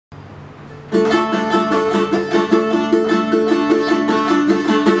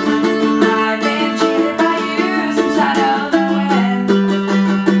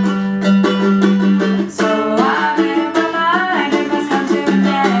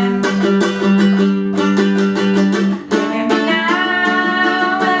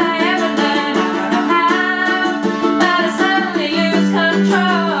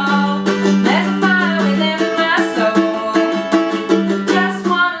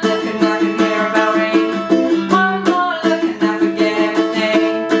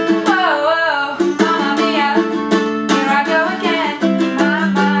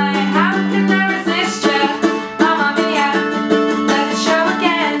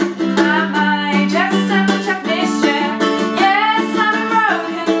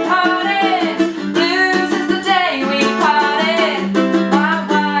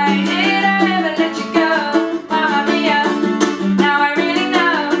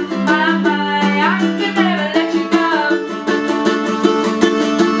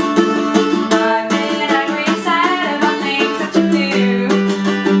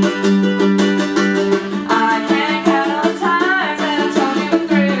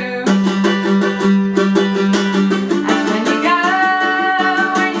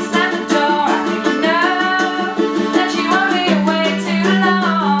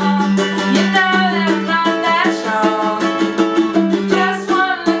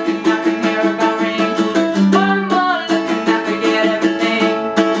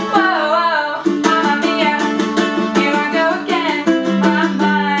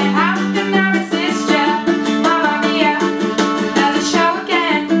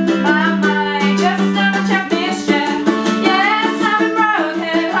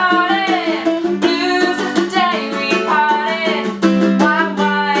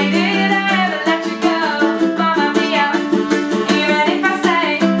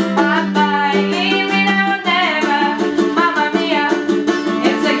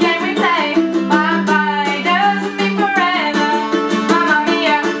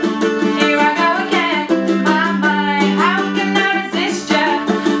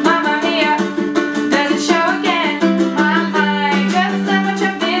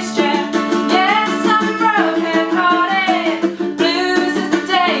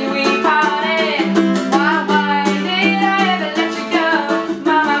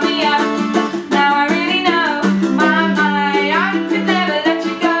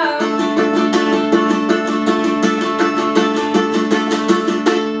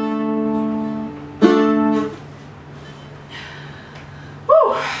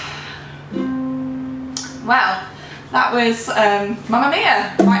Well, that was Mamma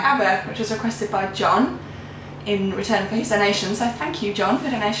Mia by Abba, which was requested by John in return for his donation. So thank you, John, for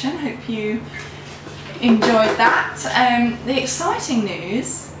the donation. Hope you enjoyed that. The exciting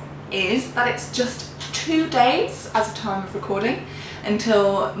news is that it's just 2 days as of time of recording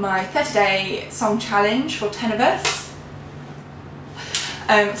until my 30-day song challenge for 10 of us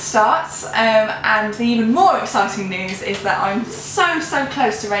starts, and the even more exciting news is that I'm so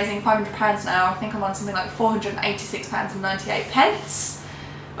close to raising £500 now. I think I'm on something like £486.98,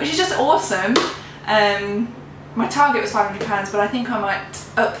 which is just awesome. My target was £500, but I think I might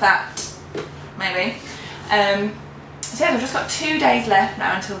up that, maybe. So yeah, I've just got 2 days left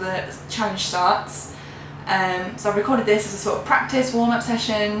now until the challenge starts. So I've recorded this as a sort of practice, warm-up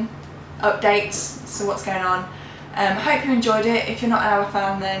session, update, so what's going on. I hope you enjoyed it. If you're not an Abba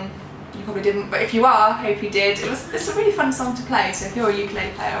fan, then you probably didn't, but if you are, I hope you did. It's a really fun song to play, so if you're a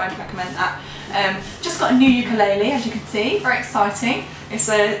ukulele player, I'd recommend that. Just got a new ukulele, as you can see, very exciting. It's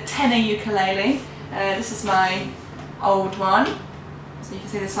a tenor ukulele. This is my old one, so you can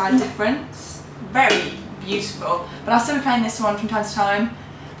see the size difference. Very beautiful, but I'll still be playing this one from time to time,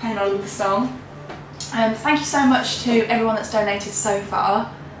 playing along with the song. Thank you so much to everyone that's donated so far.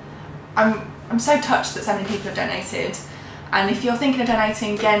 I'm so touched that so many people have donated, and if you're thinking of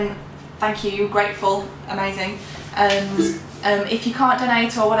donating, again, thank you, grateful, amazing. And if you can't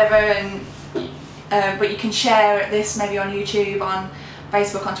donate or whatever, but you can share this maybe on YouTube, on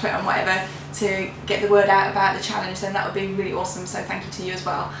Facebook, on Twitter, and whatever, to get the word out about the challenge, then that would be really awesome, so thank you to you as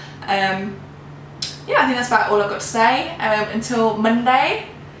well. Yeah, I think that's about all I've got to say. Until Monday,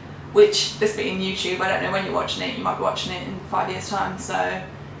 which, this being YouTube, I don't know when you're watching it, you might be watching it in 5 years' time, so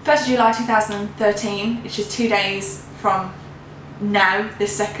 1st of July 2013, which is 2 days from now,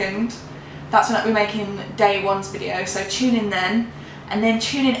 this second. That's when I'll be making day one's video, so tune in then. And then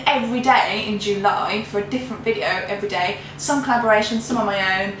tune in every day in July for a different video every day. Some collaborations, some on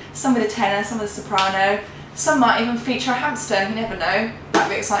my own, some with a tenor, some with a soprano. Some might even feature a hamster, you never know. That'd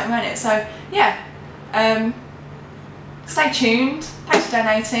be exciting, won't it? So yeah, stay tuned. Thanks for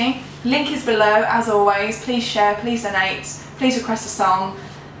donating. Link is below, as always. Please share, please donate, please request a song.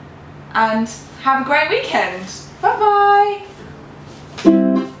 And have a great weekend. Bye bye.